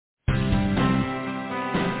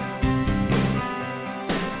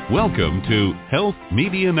Welcome to Health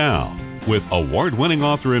Media Now with award-winning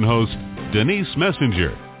author and host Denise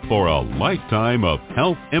Messenger for a lifetime of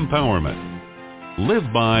health empowerment. Live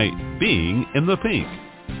by being in the pink,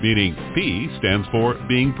 meaning P stands for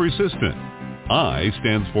being persistent, I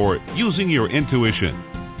stands for using your intuition,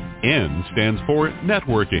 N stands for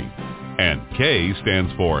networking, and K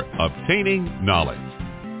stands for obtaining knowledge.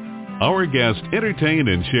 Our guests entertain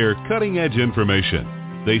and share cutting-edge information.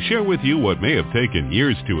 They share with you what may have taken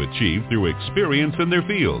years to achieve through experience in their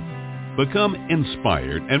field. Become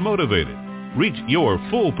inspired and motivated. Reach your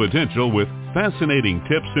full potential with fascinating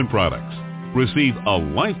tips and products. Receive a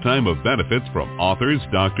lifetime of benefits from authors,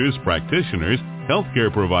 doctors, practitioners,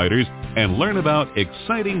 healthcare providers, and learn about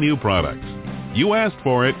exciting new products. You asked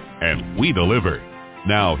for it, and we deliver.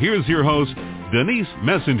 Now, here's your host, Denise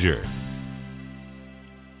Messenger.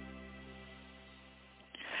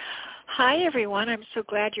 Hi, everyone. I'm so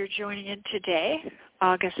glad you're joining in today,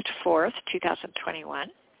 August 4th,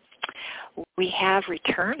 2021. We have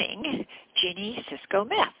returning Jeanie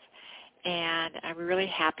Cisco-Meth, and I'm really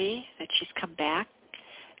happy that she's come back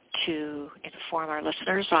to inform our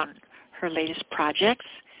listeners on her latest projects.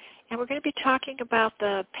 And we're going to be talking about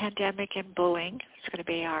the pandemic and bullying. It's going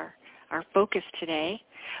to be our focus today.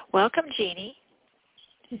 Welcome, Jeanie.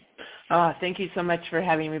 Oh, thank you so much for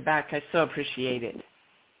having me back. I so appreciate it.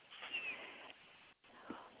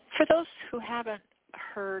 For those who haven't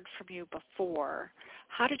heard from you before,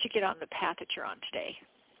 how did you get on the path that you're on today?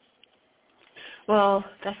 Well,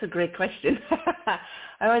 that's a great question.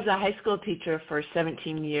 I was a high school teacher for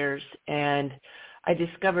 17 years, and I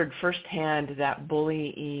discovered firsthand that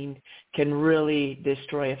bullying can really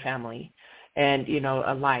destroy a family and,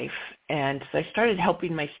 a life. And so I started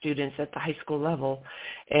helping my students at the high school level.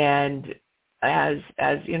 And as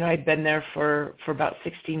I'd been there for about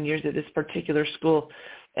 16 years at this particular school,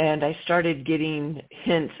 and I started getting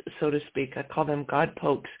hints, so to speak. I call them God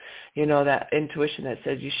pokes, that intuition that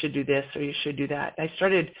says you should do this or you should do that. I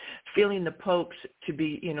started feeling the pokes to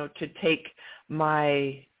be, to take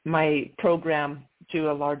my program to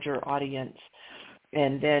a larger audience.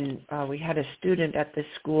 And then we had a student at this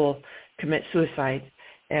school commit suicide.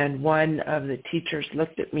 And one of the teachers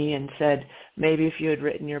looked at me and said, maybe if you had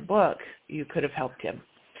written your book, you could have helped him.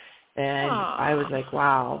 And I was like,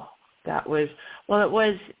 wow.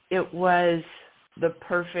 It was the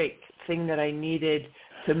perfect thing that I needed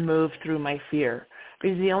to move through my fear.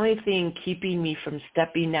 Because the only thing keeping me from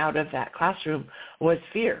stepping out of that classroom was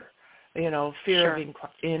fear. Fear Sure. of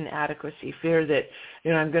inadequacy, fear that,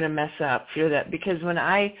 I'm going to mess up, fear that, because when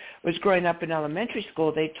I was growing up in elementary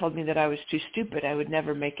school, they told me that I was too stupid. I would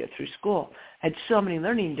never make it through school. I had so many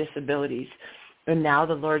learning disabilities. And now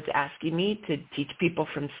the Lord's asking me to teach people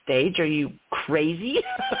from stage. Are you crazy?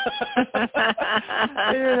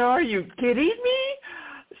 Are you kidding me?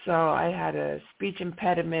 So I had a speech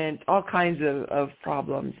impediment, all kinds of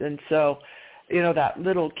problems. And so, that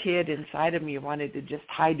little kid inside of me wanted to just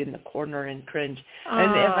hide in the corner and cringe.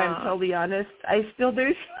 And if I'm totally honest, I still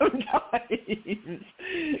do sometimes,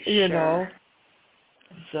 Sure.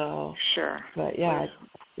 So, sure. But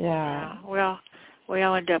yeah. Well, we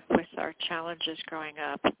all end up with our challenges growing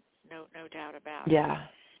up, no doubt about it.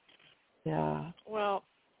 Yeah. Well,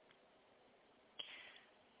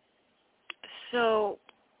 so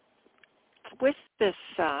with this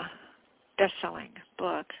best-selling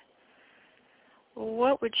book,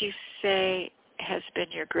 what would you say has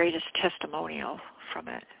been your greatest testimonial from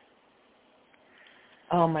it?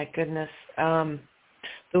 Oh, my goodness. The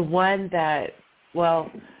one that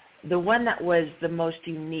was the most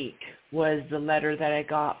unique was the letter that I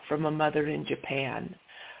got from a mother in Japan,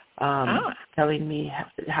 telling me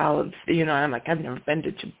how, I'm like, I've never been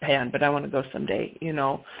to Japan, but I want to go someday,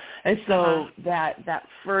 And so that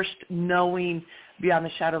first knowing beyond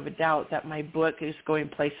the shadow of a doubt that my book is going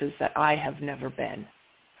places that I have never been.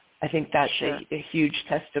 I think that's a huge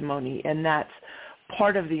testimony. And that's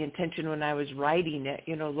part of the intention when I was writing it,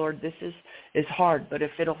 Lord, this is hard, but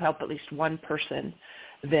if it'll help at least one person,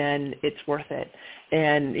 then it's worth it.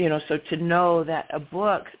 And, so to know that a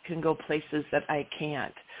book can go places that I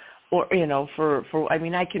can't, or,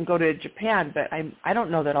 I can go to Japan, but I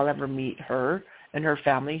don't know that I'll ever meet her and her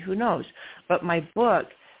family. Who knows? But my book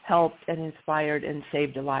helped and inspired and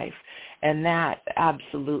saved a life. And that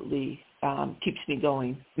absolutely keeps me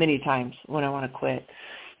going many times when I want to quit.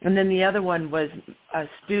 And then the other one was a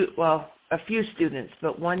few students,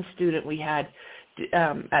 but one student we had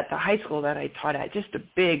at the high school that I taught at, just a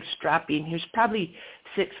big strapping. He was probably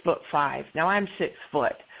 6'5". Now I'm 6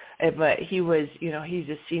 foot, but he was, he's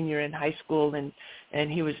a senior in high school,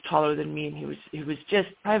 and he was taller than me, and he was just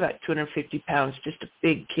probably about 250 pounds, just a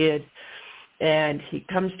big kid. And he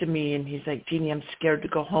comes to me and he's like, Jeanie, I'm scared to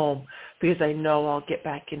go home because I know I'll get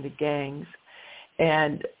back into gangs.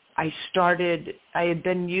 And I had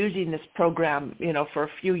been using this program, for a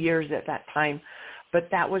few years at that time, but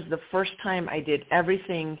that was the first time I did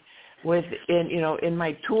everything in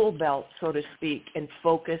my tool belt, so to speak, and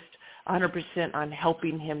focused 100% on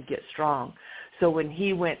helping him get strong. So when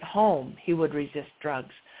he went home, he would resist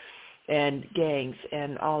drugs and gangs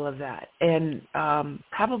and all of that. And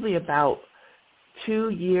probably about 2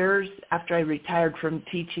 years after I retired from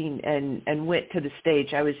teaching and went to the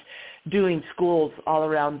stage, I was doing schools all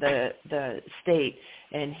around the state,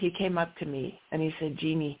 and he came up to me and he said,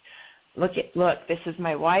 Jeanie, look, this is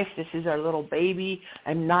my wife, this is our little baby.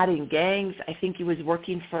 I'm not in gangs. I think he was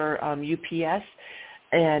working for UPS,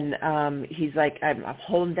 and he's like, I'm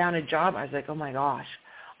holding down a job. I was like, oh my gosh.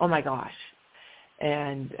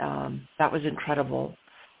 And that was incredible.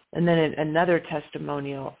 And then another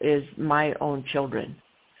testimonial is my own children.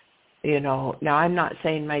 Now I'm not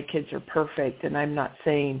saying my kids are perfect, and I'm not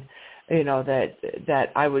saying, that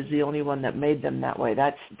I was the only one that made them that way.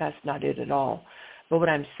 That's not it at all. But what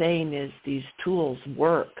I'm saying is these tools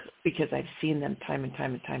work because I've seen them time and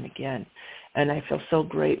time and time again. And I feel so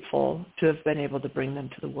grateful to have been able to bring them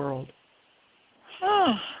to the world.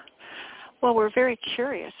 Oh. Well, we're very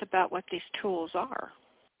curious about what these tools are.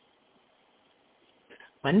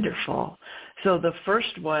 Wonderful. So the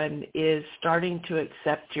first one is starting to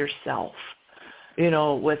accept yourself,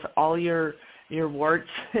 with all your warts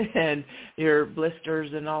and your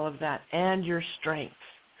blisters and all of that, and your strengths.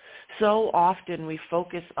 So often we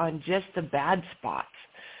focus on just the bad spots,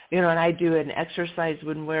 and I do an exercise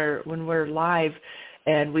when we're live,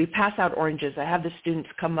 and we pass out oranges. I have the students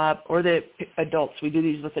come up, or the adults. We do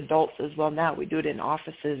these with adults as well now. We do it in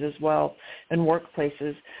offices as well, and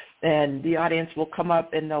workplaces. And the audience will come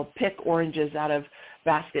up and they'll pick oranges out of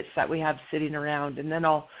baskets that we have sitting around. And then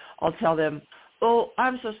I'll tell them, oh,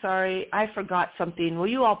 I'm so sorry, I forgot something. Will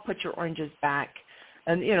you all put your oranges back?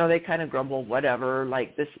 And, they kind of grumble, whatever,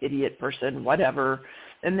 like this idiot person, whatever.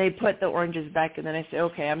 And they put the oranges back, and then I say,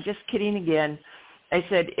 okay, I'm just kidding again. I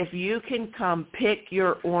said, if you can come pick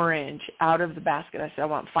your orange out of the basket, I said, I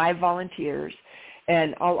want 5 volunteers,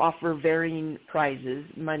 and I'll offer varying prizes,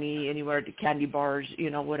 money, anywhere to candy bars,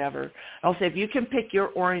 whatever. I'll say, if you can pick your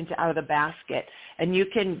orange out of the basket, and you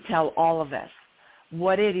can tell all of us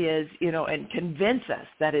what it is, and convince us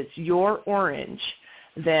that it's your orange,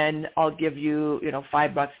 then I'll give you,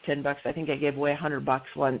 $5, $10. I think I gave away $100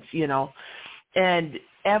 once, And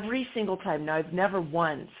every single time, now I've never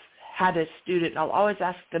once had a student, I'll always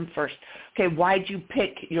ask them first, okay, why'd you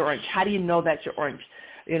pick your orange? How do you know that's your orange?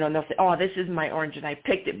 And they'll say, oh, this is my orange, and I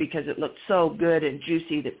picked it because it looked so good and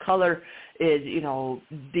juicy. The color is,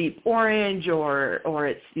 deep orange, or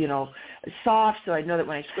it's, soft, so I know that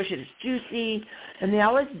when I squish it, it's juicy. And they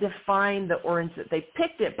always define the orange that they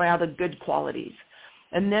picked it by all the good qualities.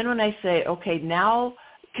 And then when I say, okay, now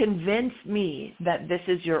convince me that this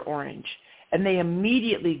is your orange, and they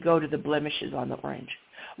immediately go to the blemishes on the orange.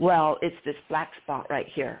 Well, it's this black spot right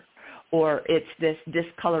here, or it's this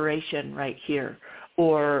discoloration right here,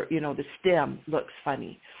 or, the stem looks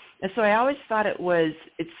funny. And so I always thought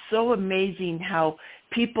it's so amazing how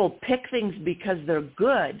people pick things because they're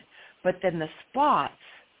good, but then the spots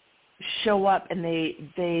show up, and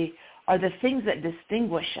they are the things that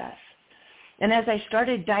distinguish us. And as I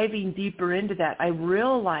started diving deeper into that, I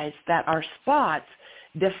realized that our spots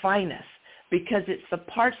define us, because it's the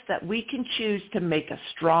parts that we can choose to make us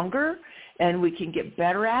stronger, and we can get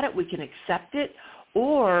better at it, we can accept it,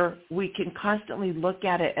 or we can constantly look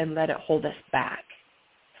at it and let it hold us back.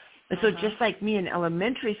 And so just like me in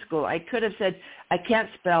elementary school, I could have said, I can't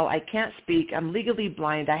spell, I can't speak, I'm legally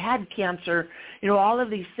blind, I had cancer, all of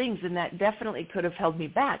these things, and that definitely could have held me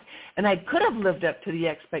back. And I could have lived up to the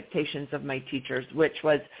expectations of my teachers, which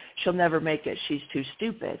was, she'll never make it, she's too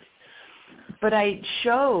stupid. But I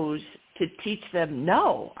chose to teach them,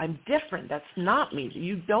 no, I'm different, that's not me.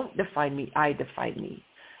 You don't define me, I define me.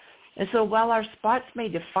 And so while our spots may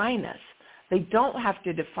define us, they don't have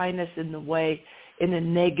to define us in a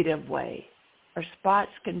negative way. Our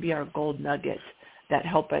spots can be our gold nuggets that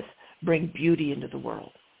help us bring beauty into the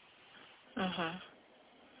world.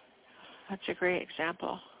 That's a great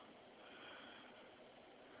example.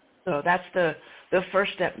 So that's the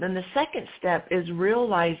first step. Then the second step is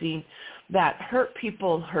realizing that hurt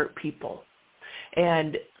people.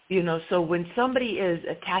 And, so when somebody is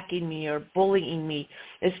attacking me or bullying me,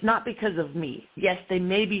 it's not because of me. Yes, they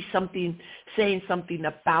may be saying something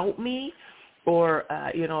about me, or,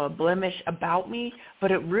 a blemish about me,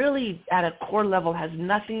 but it really, at a core level, has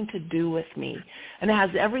nothing to do with me. And it has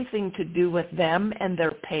everything to do with them and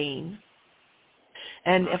their pain.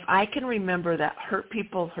 And if I can remember that hurt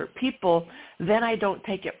people, then I don't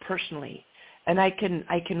take it personally. And I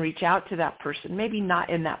can reach out to that person, maybe not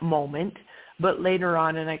in that moment, but later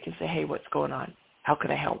on, and I can say, hey, what's going on? How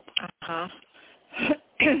could I help? Uh-huh.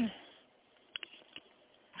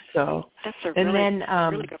 So, that's a and really, then,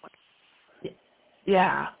 really good one.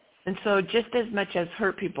 Yeah. And so just as much as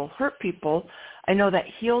hurt people, I know that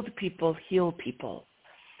healed people heal people.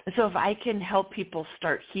 And so if I can help people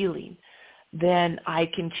start healing, then I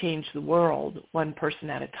can change the world one person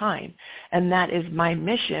at a time. And that is my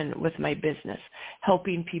mission with my business,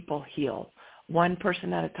 helping people heal one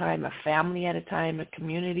person at a time, a family at a time, a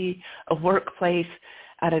community, a workplace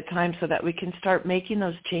at a time, so that we can start making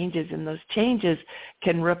those changes, and those changes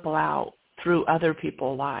can ripple out through other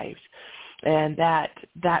people's lives. And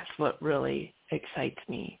that's what really excites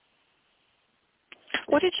me.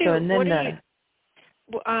 What did you? So, and then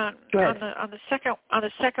on the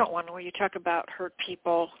second one where you talk about hurt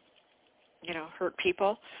people?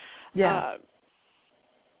 Yeah.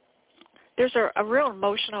 There's a real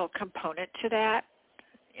emotional component to that.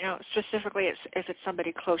 Specifically if it's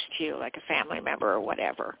somebody close to you, like a family member or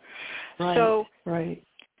whatever. Right.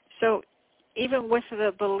 So even with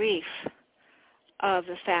the belief of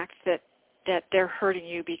the fact that they're hurting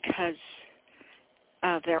you because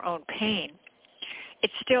of their own pain,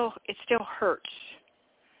 it still hurts.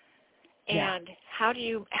 Yeah. And how do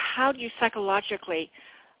you psychologically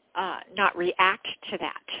not react to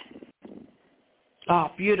that?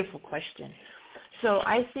 Oh, beautiful question. So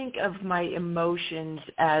I think of my emotions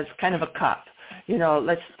as kind of a cup.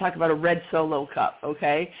 Let's talk about a red Solo cup,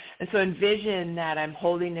 okay? And so envision that I'm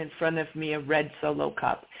holding in front of me a red Solo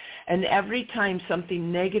cup. And every time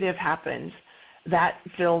something negative happens, that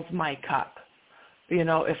fills my cup.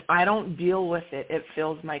 If I don't deal with it, it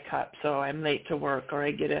fills my cup. So I'm late to work, or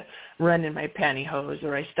I get a run in my pantyhose,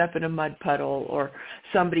 or I step in a mud puddle, or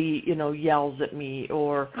somebody, yells at me,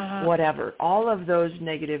 or whatever. All of those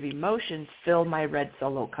negative emotions fill my red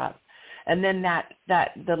Solo cup. And then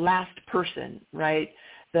the last person, right,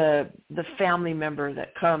 the family member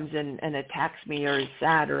that comes and attacks me, or is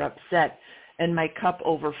sad or upset, and my cup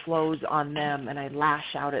overflows on them, and I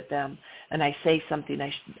lash out at them, and I say something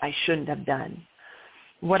I shouldn't have done.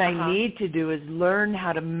 What I need to do is learn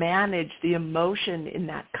how to manage the emotion in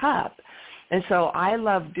that cup. And so I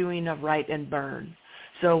love doing a write and burn.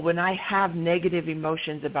 So when I have negative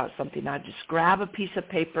emotions about something, I just grab a piece of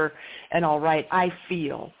paper and I'll write, I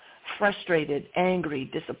feel frustrated, angry,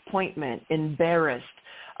 disappointment, embarrassed,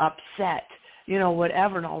 upset,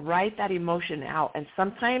 whatever, and I'll write that emotion out. And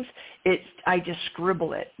sometimes I just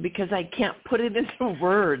scribble it because I can't put it into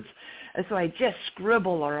words. And so I just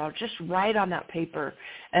scribble, or I'll just write on that paper.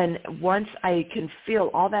 And once I can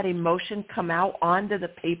feel all that emotion come out onto the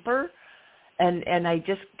paper, and I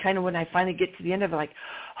just kind of, when I finally get to the end of it, like,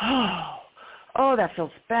 oh, that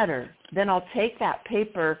feels better. Then I'll take that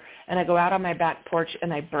paper and I go out on my back porch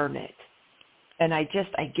and I burn it. And I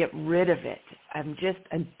get rid of it. I'm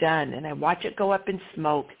done. And I watch it go up in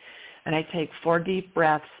smoke, and I take 4 deep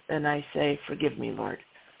breaths and I say, forgive me, Lord.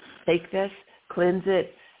 Take this, cleanse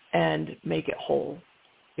it, and make it whole,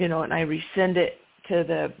 and I resend it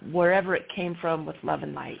to wherever it came from with love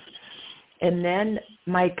and light. And then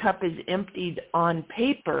my cup is emptied on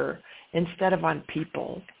paper instead of on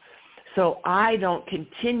people. So I don't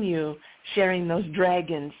continue sharing those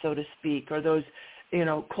dragons, so to speak, or those,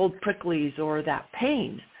 cold pricklies, or that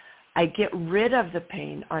pain. I get rid of the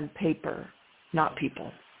pain on paper, not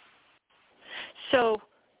people. So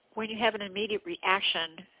when you have an immediate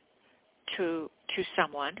reaction to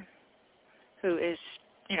someone who is,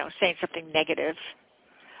 saying something negative,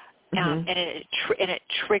 and it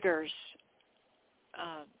triggers,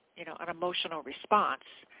 an emotional response.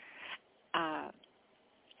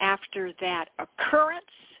 After that occurrence,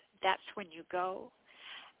 that's when you go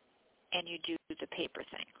and you do the paper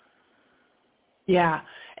thing. Yeah,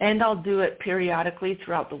 and I'll do it periodically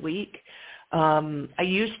throughout the week. I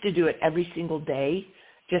used to do it every single day,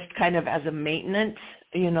 just kind of as a maintenance,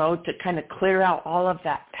 to kind of clear out all of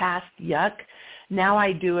that past yuck. Now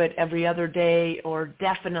I do it every other day, or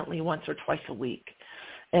definitely once or twice a week.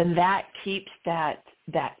 And that keeps that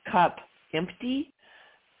cup empty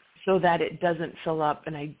so that it doesn't fill up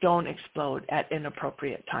and I don't explode at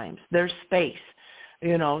inappropriate times. There's space,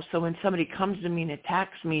 so when somebody comes to me and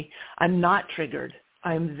attacks me, I'm not triggered.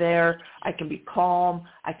 I'm there. I can be calm.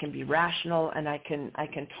 I can be rational, and I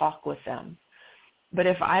can talk with them. But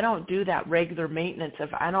if I don't do that regular maintenance, if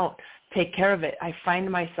I don't take care of it, I find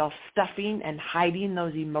myself stuffing and hiding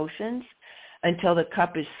those emotions until the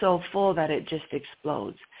cup is so full that it just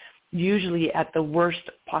explodes, usually at the worst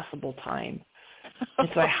possible time. And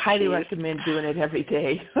so I highly recommend doing it every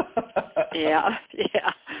day. Yeah.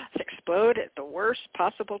 Explode at the worst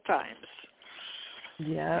possible times.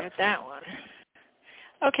 Yeah. Got that one.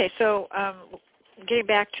 Okay, so getting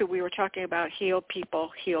back to, we were talking about heal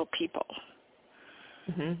people.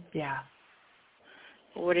 Yeah.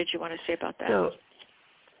 What did you want to say about that?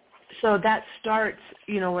 So that starts,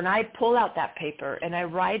 when I pull out that paper and I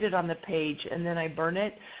write it on the page and then I burn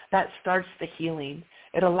it, that starts the healing.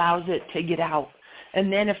 It allows it to get out.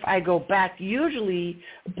 And then if I go back, usually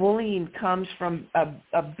bullying comes from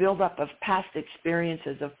a buildup of past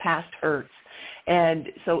experiences, of past hurts. And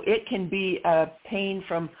so it can be a pain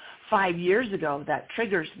from 5 years ago that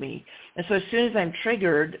triggers me. And so as soon as I'm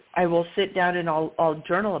triggered, I will sit down and I'll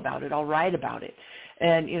journal about it. I'll write about it.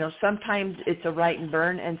 And, sometimes it's a write and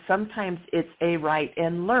burn, and sometimes it's a write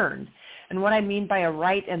and learn. And what I mean by a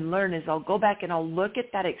write and learn is I'll go back and I'll look at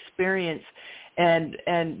that experience,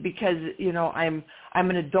 and because, I'm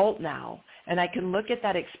an adult now, and I can look at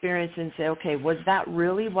that experience and say, okay, was that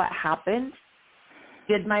really what happened?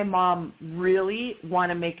 Did my mom really want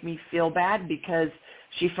to make me feel bad because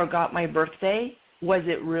she forgot my birthday? Was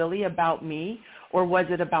it really about me, or was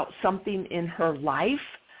it about something in her life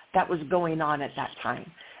that was going on at that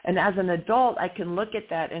time? And as an adult, I can look at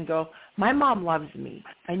that and go, my mom loves me.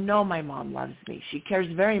 I know my mom loves me. She cares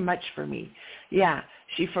very much for me. Yeah,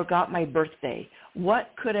 she forgot my birthday. What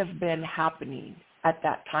could have been happening at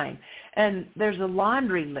that time? And there's a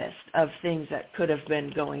laundry list of things that could have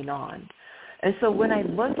been going on. And so when I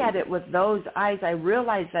look at it with those eyes, I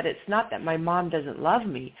realize that it's not that my mom doesn't love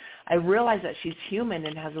me. I realize that she's human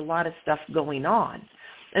and has a lot of stuff going on.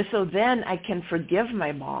 And so then I can forgive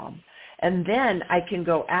my mom. And then I can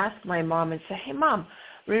go ask my mom and say, hey, Mom,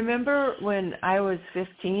 remember when I was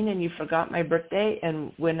 15 and you forgot my birthday,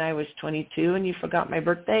 and when I was 22 and you forgot my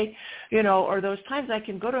birthday? Or those times I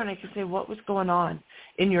can go to her and I can say, what was going on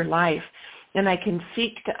in your life? And I can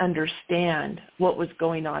seek to understand what was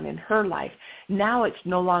going on in her life. Now it's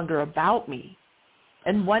no longer about me.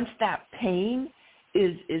 And once that pain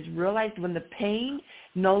is realized, when the pain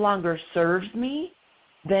no longer serves me,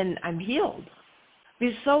 then I'm healed.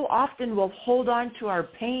 Because so often we'll hold on to our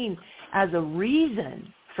pain as a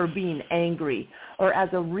reason for being angry, or as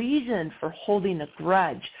a reason for holding a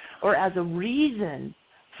grudge, or as a reason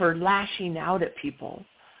for lashing out at people.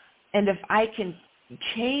 And if I can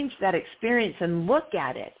change that experience and look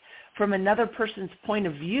at it from another person's point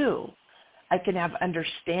of view, I can have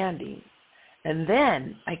understanding. And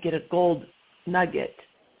then I get a gold nugget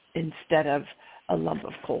instead of a lump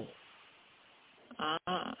of coal.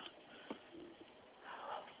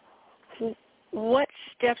 What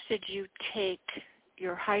steps did you take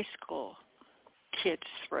your high school kids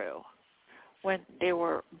through when they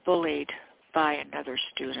were bullied by another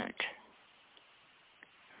student?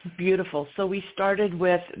 Beautiful. So we started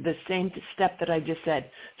with the same step that I just said.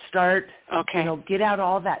 Start, get out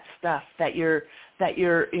all that stuff that you're,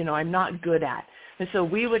 I'm not good at. And so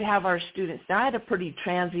we would have our students. Now I had a pretty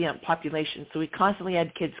transient population, so we constantly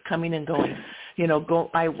had kids coming and going.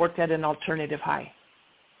 I worked at an alternative high.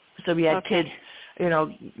 So we had kids,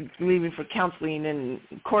 leaving for counseling and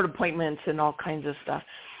court appointments and all kinds of stuff.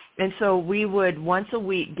 And so we would once a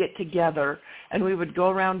week get together and we would go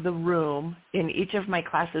around the room in each of my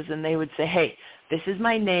classes, and they would say, hey, this is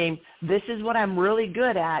my name, this is what I'm really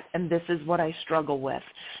good at, and this is what I struggle with.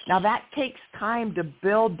 Now that takes time to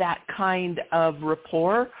build that kind of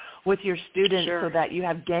rapport with your students. Sure. So that you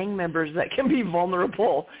have gang members that can be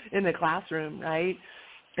vulnerable in the classroom, right?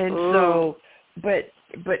 And so, but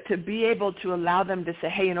to be able to allow them to say,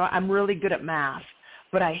 hey, I'm really good at math,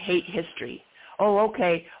 but I hate history. Oh,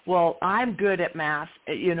 okay, well, I'm good at math,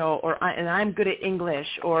 and I'm good at English,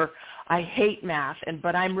 or I hate math,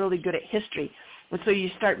 but I'm really good at history. And so you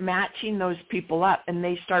start matching those people up, and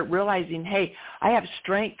they start realizing, hey, I have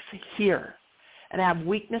strengths here, and I have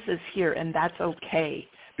weaknesses here, and that's okay,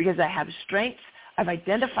 because I have strengths. I've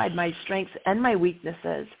identified my strengths and my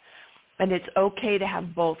weaknesses, and it's okay to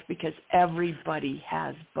have both, because everybody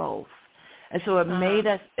has both. And so it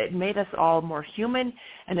made us all more human,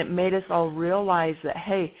 and it made us all realize that,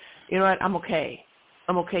 hey, you know what, I'm okay.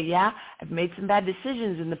 Yeah, I've made some bad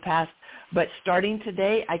decisions in the past, but starting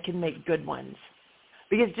today, I can make good ones.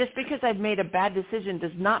 Because just because I've made a bad decision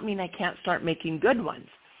does not mean I can't start making good ones.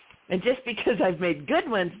 And just because I've made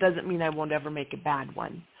good ones doesn't mean I won't ever make a bad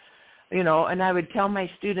one. And I would tell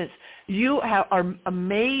my students, you are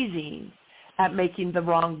amazing at making the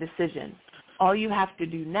wrong decision. All you have to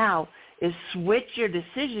do now is switch your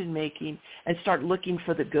decision making and start looking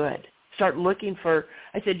for the good. Start looking for,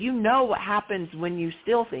 I said, you know what happens when you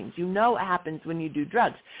steal things. You know what happens when you do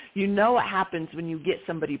drugs. You know what happens when you get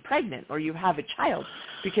somebody pregnant or you have a child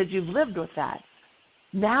because you've lived with that.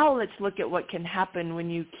 Now let's look at what can happen when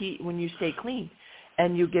you stay clean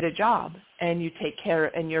and you get a job and you take care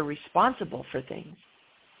and you're responsible for things.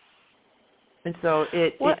 And so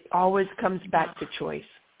it always comes back to choice.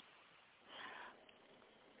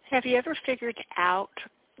 Have you ever figured out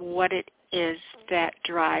what it is that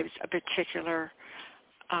drives a particular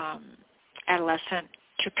adolescent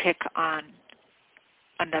to pick on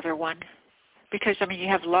another one? Because, I mean, you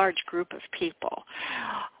have a large group of people.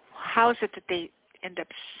 How is it that they end up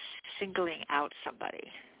singling out somebody?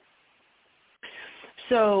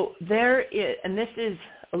 So there is, and this is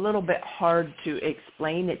a little bit hard to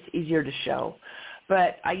explain. It's easier to show.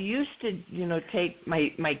 But I used to, take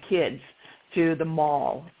my kids to the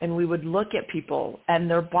mall, and we would look at people and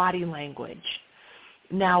their body language.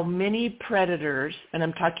 Now, many predators, and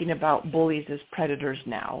I'm talking about bullies as predators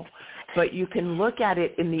now, but you can look at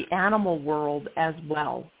it in the animal world as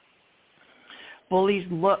well. Bullies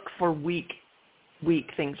look for weak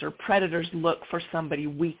things, or predators look for somebody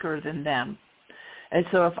weaker than them. And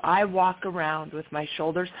so if I walk around with my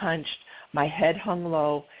shoulders hunched, my head hung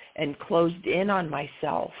low, and closed in on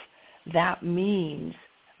myself, that means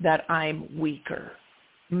that I'm weaker,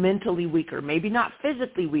 mentally weaker, maybe not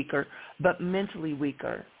physically weaker, but mentally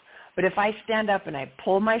weaker. But if I stand up and I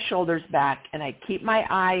pull my shoulders back and I keep my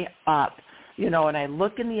eye up, and I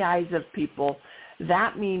look in the eyes of people,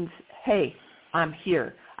 that means, hey, I'm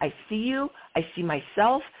here. I see you, I see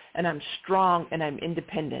myself, and I'm strong and I'm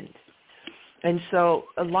independent. And so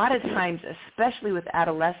a lot of times, especially with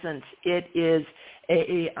adolescents, it is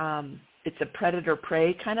it's a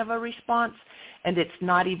predator-prey kind of a response, and it's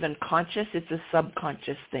not even conscious. It's a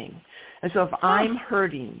subconscious thing. And so if I'm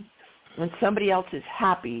hurting and somebody else is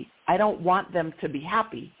happy, I don't want them to be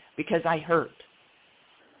happy because I hurt.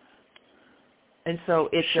 And so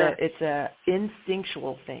it's a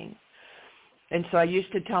instinctual thing. And so I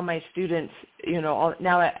used to tell my students,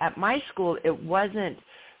 now at my school, it wasn't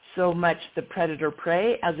so much the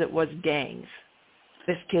predator-prey as it was gangs.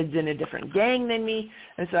 This kid's in a different gang than me,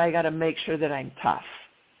 and so I got to make sure that I'm tough,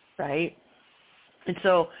 right? And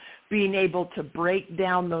so being able to break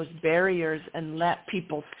down those barriers and let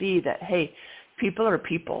people see that, hey, people are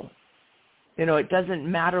people. It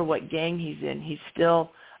doesn't matter what gang he's in. He's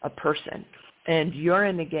still a person. And you're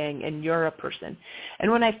in the gang, and you're a person.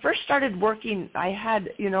 And when I first started working, I had,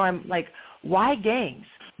 I'm like, why gangs?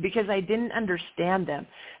 Because I didn't understand them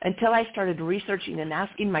until I started researching and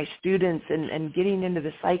asking my students and getting into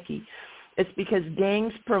the psyche. It's because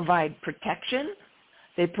gangs provide protection,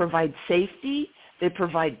 they provide safety, they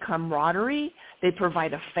provide camaraderie, they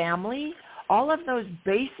provide a family. All of those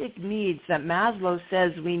basic needs that Maslow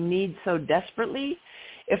says we need so desperately,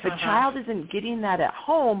 if a child isn't getting that at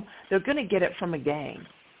home, they're going to get it from a gang.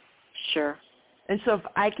 Sure. And so if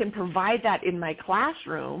I can provide that in my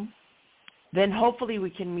classroom, then hopefully we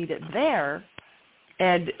can meet it there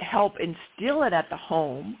and help instill it at the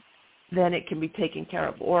home, then it can be taken care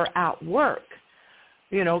of. Or at work,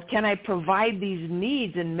 can I provide these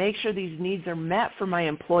needs and make sure these needs are met for my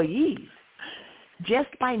employees? Just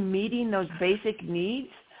by meeting those basic needs,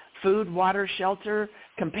 food, water, shelter,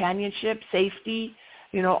 companionship, safety,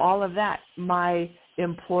 all of that, my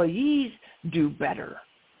employees do better.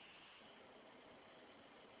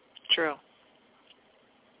 True.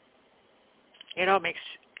 It all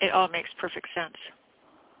makes perfect sense.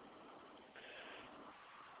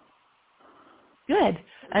 Good.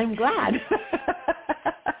 I'm glad.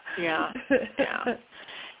 Yeah.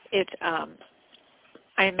 It.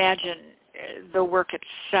 I imagine the work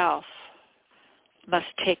itself must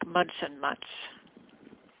take months and months.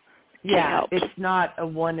 Yeah, it's not a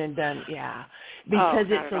one and done. Yeah, because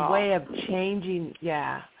it's a way of changing.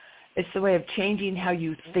 Yeah, it's a way of changing how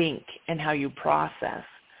you think and how you process.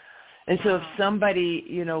 And so if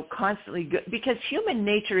somebody, constantly because human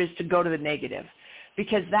nature is to go to the negative,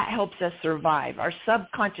 because that helps us survive. Our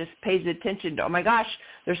subconscious pays attention to, oh my gosh,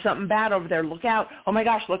 there's something bad over there, look out. Oh my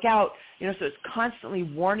gosh, look out. So it's constantly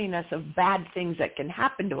warning us of bad things that can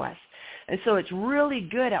happen to us. And so it's really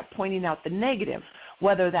good at pointing out the negative,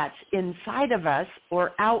 whether that's inside of us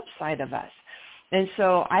or outside of us. And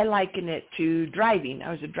so I liken it to driving.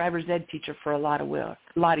 I was a driver's ed teacher for a lot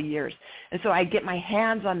of years. And so I get my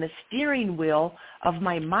hands on the steering wheel of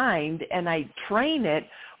my mind and I train it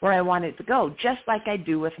where I want it to go, just like I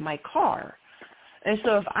do with my car. And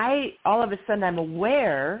so if all of a sudden I'm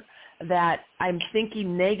aware that I'm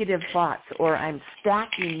thinking negative thoughts or I'm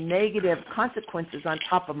stacking negative consequences on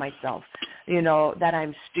top of myself, that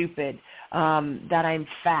I'm stupid, that I'm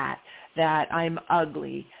fat, that I'm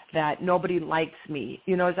ugly, that nobody likes me.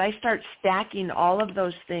 You know, as I start stacking all of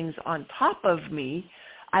those things on top of me,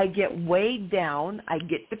 I get weighed down, I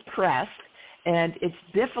get depressed, and it's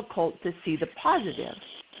difficult to see the positive.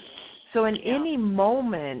 So in any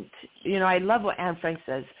moment, you know, I love what Anne Frank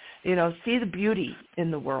says, you know, see the beauty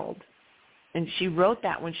in the world. And she wrote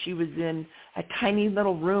that when she was in a tiny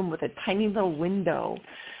little room with a tiny little window,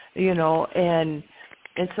 you know, and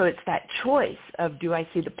so it's that choice of, do I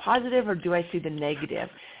see the positive or do I see the negative?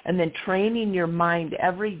 And then training your mind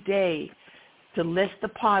every day to list the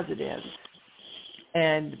positives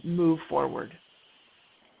and move forward.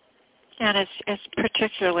 And it's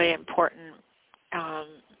particularly important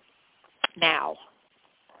now,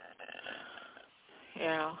 you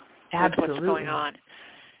know, with what's going on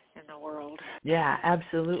in the world. Yeah,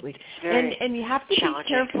 absolutely. And you have to be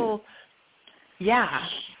careful. Yeah.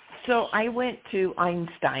 So I went to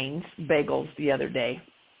Einstein's Bagels the other day,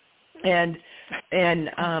 and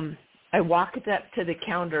I walked up to the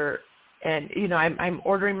counter, and you know, I'm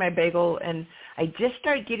ordering my bagel, and I just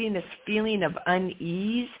started getting this feeling of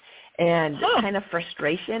unease and kind of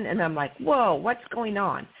frustration, and I'm like, whoa, what's going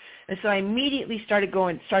on? And so I immediately started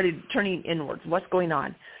turning inwards. What's going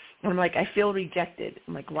on? And I'm like, I feel rejected.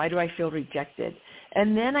 I'm like, why do I feel rejected?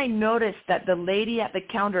 And then I noticed that the lady at the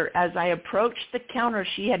counter, as I approached the counter,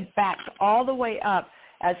 she had backed all the way up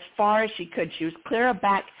as far as she could. She was clear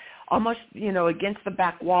back, almost, you know, against the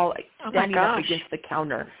back wall, standing up against the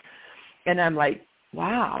counter. And I'm like,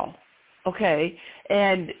 wow, okay.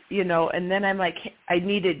 And, you know, and then I'm like, I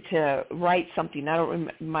needed to write something. I don't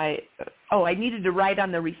remember I needed to write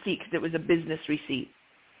on the receipt because it was a business receipt.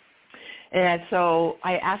 And so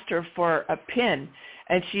I asked her for a pen,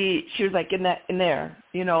 and she was like, in there,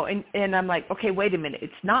 you know, and I'm like, okay, wait a minute.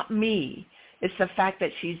 It's not me. It's the fact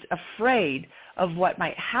that she's afraid of what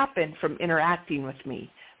might happen from interacting with me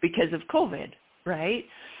because of COVID, right?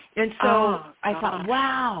 And so I thought,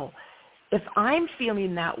 wow, if I'm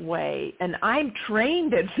feeling that way and I'm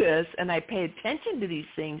trained at this and I pay attention to these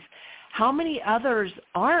things, how many others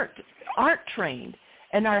aren't trained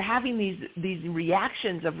and are having these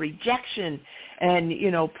reactions of rejection and,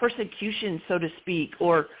 you know, persecution, so to speak,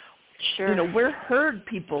 or, you know, we're herd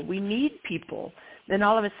people. We need people. Then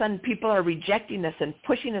all of a sudden people are rejecting us and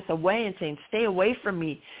pushing us away and saying, stay away from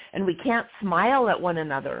me. And we can't smile at one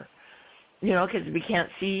another, you know, because we can't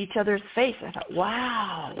see each other's face. I thought,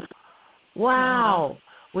 wow,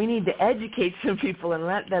 we need to educate some people and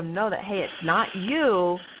let them know that, hey, it's not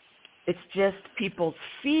you. It's just people's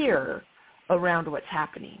fear around what's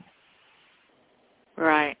happening.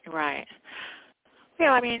 Right.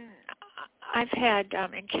 Yeah, I mean, I've had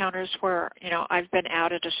encounters where, you know, I've been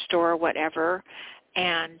out at a store or whatever,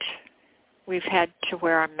 and we've had to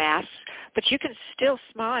wear a mask, but you can still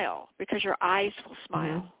smile because your eyes will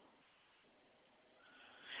smile. Mm-hmm.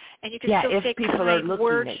 And you can still say kind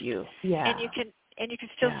words at you. Yeah. And you can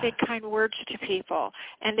still say kind words to people,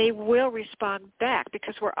 and they will respond back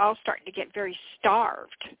because we're all starting to get very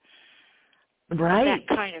starved. Right. That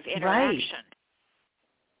kind of interaction. Right.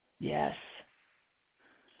 Yes.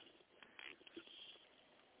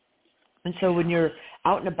 And so when you're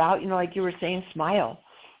out and about, you know, like you were saying, smile,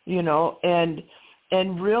 you know, and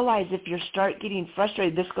realize if you start getting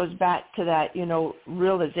frustrated, this goes back to that, you know,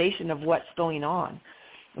 realization of what's going on,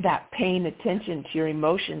 that paying attention to your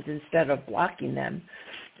emotions instead of blocking them.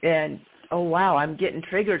 And, oh, wow, I'm getting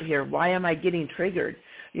triggered here. Why am I getting triggered?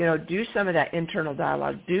 You know, do some of that internal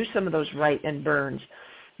dialogue, do some of those right and burns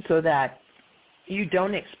so that you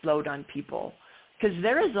don't explode on people. Because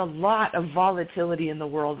there is a lot of volatility in the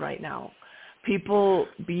world right now. People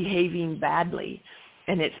behaving badly,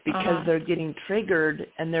 and it's because they're getting triggered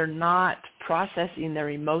and they're not processing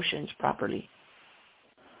their emotions properly.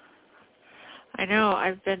 I know.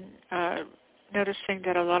 I've been noticing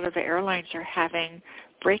that a lot of the airlines are having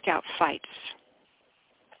breakout fights.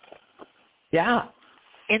 Yeah.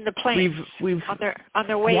 In the plane, on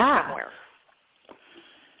their way somewhere.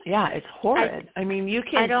 Yeah, it's horrid. I mean, you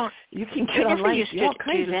can get online. Used to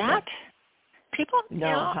do that. People, no, you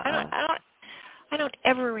know, I don't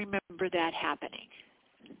ever remember that happening.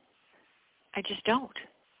 I just don't.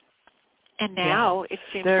 And now it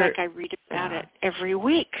seems like I read about it every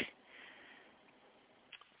week.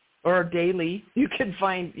 Or daily. You can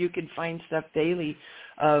find stuff daily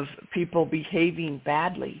of people behaving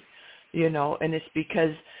badly, you know, and it's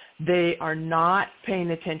because they are not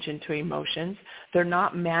paying attention to emotions. They're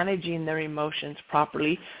not managing their emotions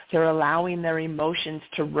properly. They're allowing their emotions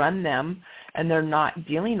to run them, and they're not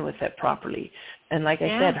dealing with it properly. And like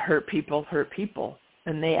I said, hurt people,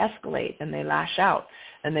 and they escalate, and they lash out,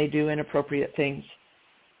 and they do inappropriate things.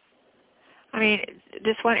 I mean,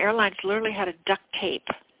 this one airline literally had to duct tape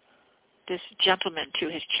this gentleman to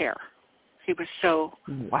his chair. He was so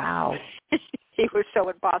wow. He was so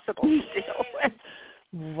impossible to deal with.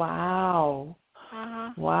 Wow. Uh-huh.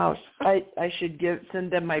 Wow. I should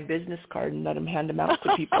send them my business card and let them hand them out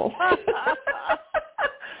to people.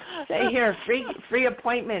 Say here, free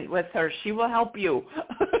appointment with her. She will help you.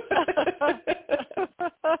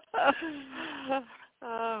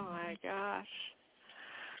 Oh my gosh.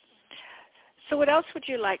 So what else would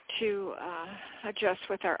you like to address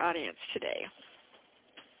with our audience today?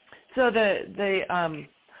 So the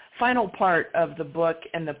final part of the book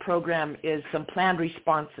and the program is some planned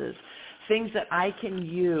responses, things that I can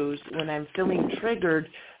use when I'm feeling triggered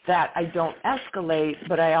that I don't escalate,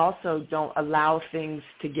 but I also don't allow things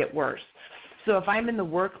to get worse. So if I'm in the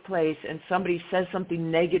workplace and somebody says something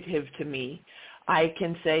negative to me, I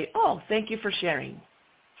can say, oh, thank you for sharing.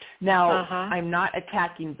 Now, I'm not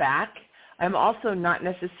attacking back. I'm also not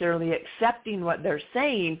necessarily accepting what they're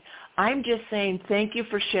saying. I'm just saying thank you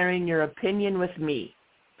for sharing your opinion with me.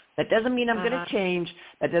 That doesn't mean I'm going to change.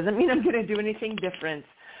 That doesn't mean I'm going to do anything different.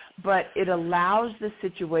 But it allows the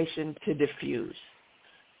situation to diffuse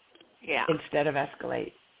instead of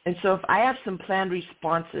escalate. And so if I have some planned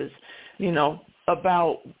responses,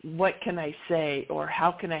 about what can I say or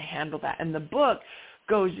how can I handle that, and the book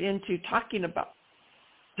goes into talking about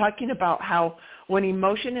how when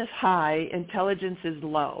emotion is high, intelligence is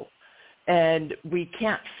low, and we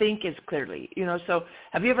can't think as clearly. So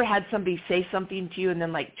have you ever had somebody say something to you and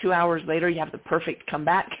then like 2 hours later you have the perfect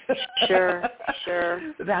comeback? Sure.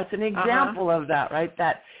 That's an example of that, right?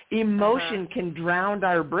 That emotion can drown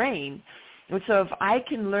our brain. And so if I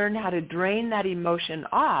can learn how to drain that emotion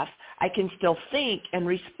off, I can still think and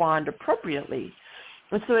respond appropriately.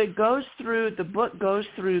 And so the book goes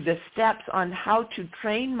through the steps on how to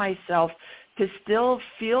train myself to still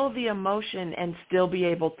feel the emotion and still be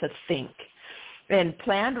able to think. And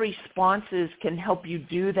planned responses can help you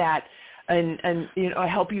do that and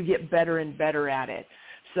help you get better and better at it.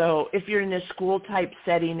 So if you're in a school type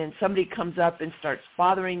setting and somebody comes up and starts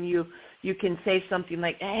bothering you, you can say something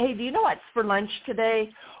like, hey, do you know what's for lunch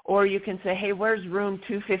today? Or you can say, hey, where's room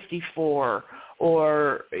 254?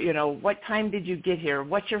 Or, what time did you get here?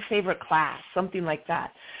 What's your favorite class? Something like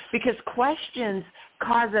that. Because questions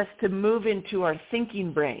cause us to move into our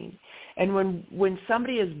thinking brain. And when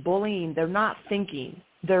somebody is bullying, they're not thinking.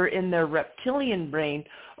 They're in their reptilian brain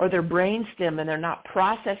or their brainstem, and they're not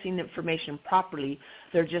processing information properly.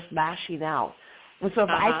 They're just lashing out. And so if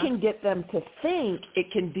I can get them to think,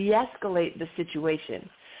 it can de-escalate the situation.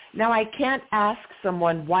 Now, I can't ask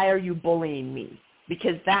someone, why are you bullying me?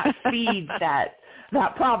 Because that feeds that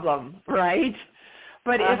problem, right?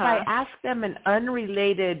 But if I ask them an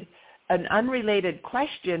unrelated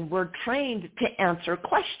question, we're trained to answer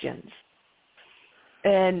questions.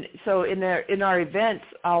 And so in our events,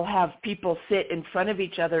 I'll have people sit in front of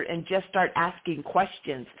each other and just start asking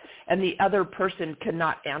questions, and the other person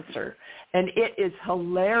cannot answer. And it is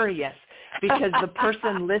hilarious because the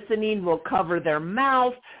person listening will cover their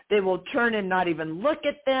mouth. They will turn and not even look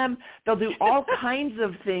at them. They'll do all kinds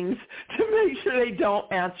of things to make sure they don't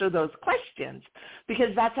answer those questions,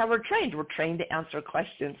 because that's how we're trained. We're trained to answer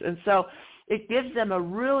questions. And so it gives them a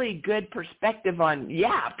really good perspective on,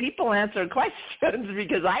 people answer questions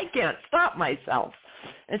because I can't stop myself.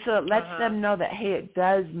 And so it lets them know that, hey, it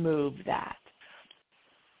does move that.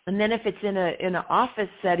 And then if it's in an office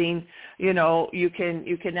setting, you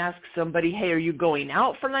can ask somebody, hey, are you going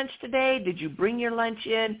out for lunch today? Did you bring your lunch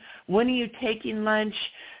in? When are you taking lunch?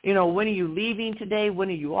 When are you leaving today? When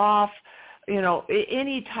are you off?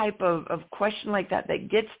 Any type of question like that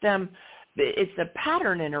gets them. It's a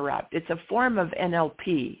pattern interrupt. It's a form of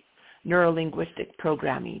NLP, neuro-linguistic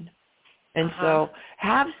programming. And so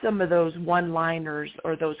have some of those one-liners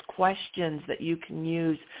or those questions that you can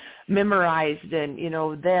use memorized, and,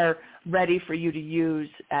 they're ready for you to use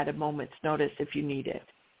at a moment's notice if you need it.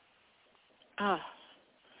 Oh,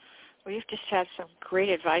 well, you've just had some great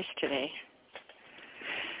advice today.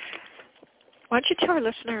 Why don't you tell our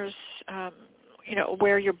listeners,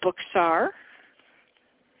 where your books are?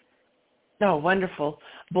 Oh, wonderful.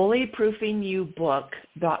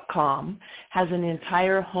 BullyProofingYouBook.com has an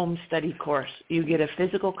entire home study course. You get a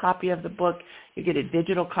physical copy of the book. You get a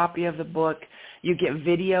digital copy of the book. You get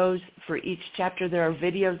videos for each chapter. There are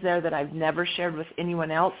videos there that I've never shared with anyone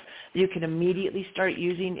else that you can immediately start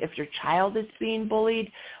using if your child is being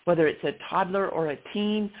bullied, whether it's a toddler or a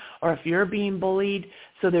teen, or if you're being bullied.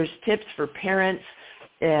 So there's tips for parents,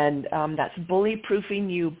 and that's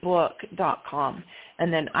BullyProofingYouBook.com.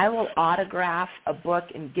 And then I will autograph a book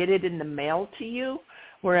and get it in the mail to you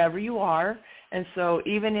wherever you are. And so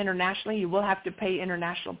even internationally, you will have to pay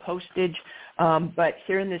international postage. But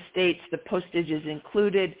here in the States, the postage is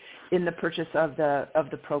included in the purchase of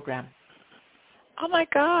the program. Oh, my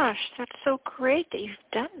gosh. That's so great that you've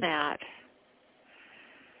done that.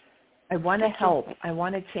 I want to help. I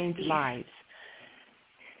want to change lives.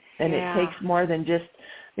 And it takes more than just,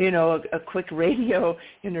 a quick radio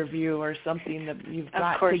interview or something that you've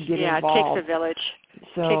got to get involved. It takes a village.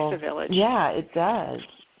 So, it takes a village. Yeah, it does.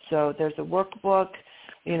 So there's a workbook,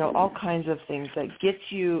 all kinds of things that get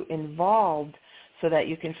you involved so that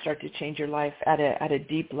you can start to change your life at a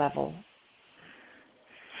deep level.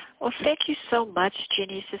 Well, thank you so much,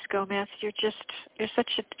 Jeanie Cisco-Meth. You're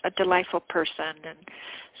such a delightful person and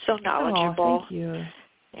so knowledgeable. Oh, thank you.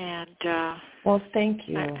 And well, thank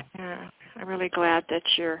you. I'm really glad that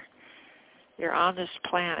you're on this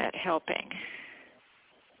planet helping.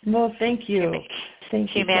 Well, thank you.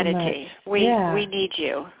 Thank humanity. You so much. We need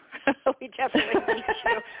you. We definitely need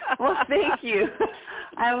you. Well, thank you.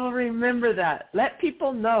 I will remember that. Let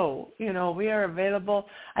people know, we are available.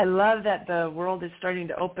 I love that the world is starting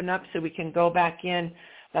to open up so we can go back in.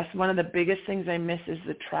 That's one of the biggest things I miss is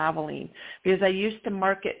the traveling, because I used to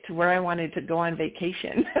market to where I wanted to go on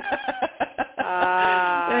vacation.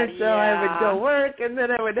 And so I would go work, and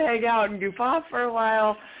then I would hang out and goof off for a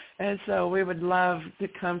while. And so we would love to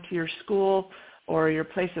come to your school or your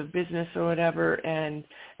place of business or whatever and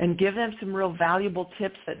give them some real valuable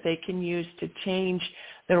tips that they can use to change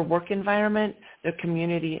their work environment, their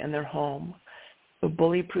community, and their home. So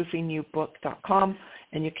bullyproofingyoubook.com,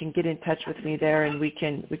 and you can get in touch with me there, and we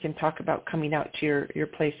can talk about coming out to your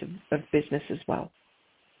place of business as well.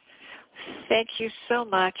 Thank you so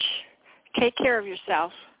much. Take care of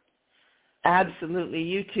yourself. Absolutely.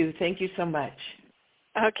 You too. Thank you so much.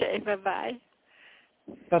 Okay. Bye-bye.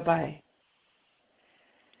 Bye-bye.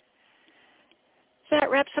 That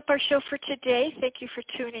wraps up our show for today. Thank you for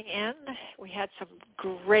tuning in. We had some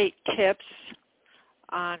great tips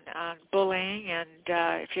on bullying, and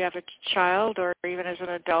if you have a child or even as an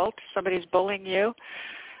adult, somebody's bullying you,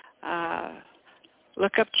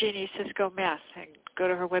 look up Jeanie Cisco-Meth and go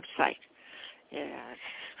to her website. Yeah,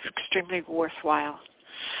 it's extremely worthwhile.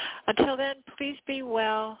 Until then, please be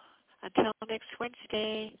well. Until next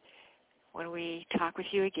Wednesday when we talk with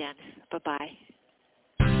you again. Bye-bye.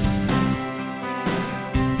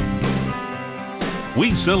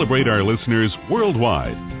 We celebrate our listeners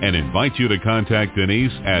worldwide and invite you to contact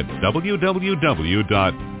Denise at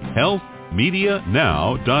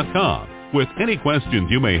www.healthmedianow.com with any questions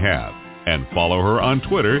you may have, and follow her on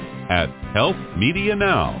Twitter at Health Media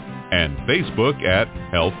Now and Facebook at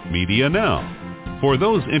Health Media Now. For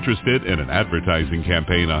those interested in an advertising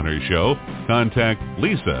campaign on her show, contact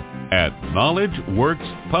Lisa at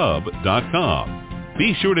KnowledgeWorksPub.com.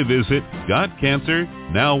 Be sure to visit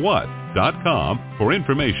GotCancerNowWhat.com for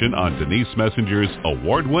information on Denise Messenger's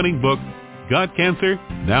award-winning book, Got Cancer?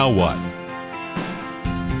 Now What?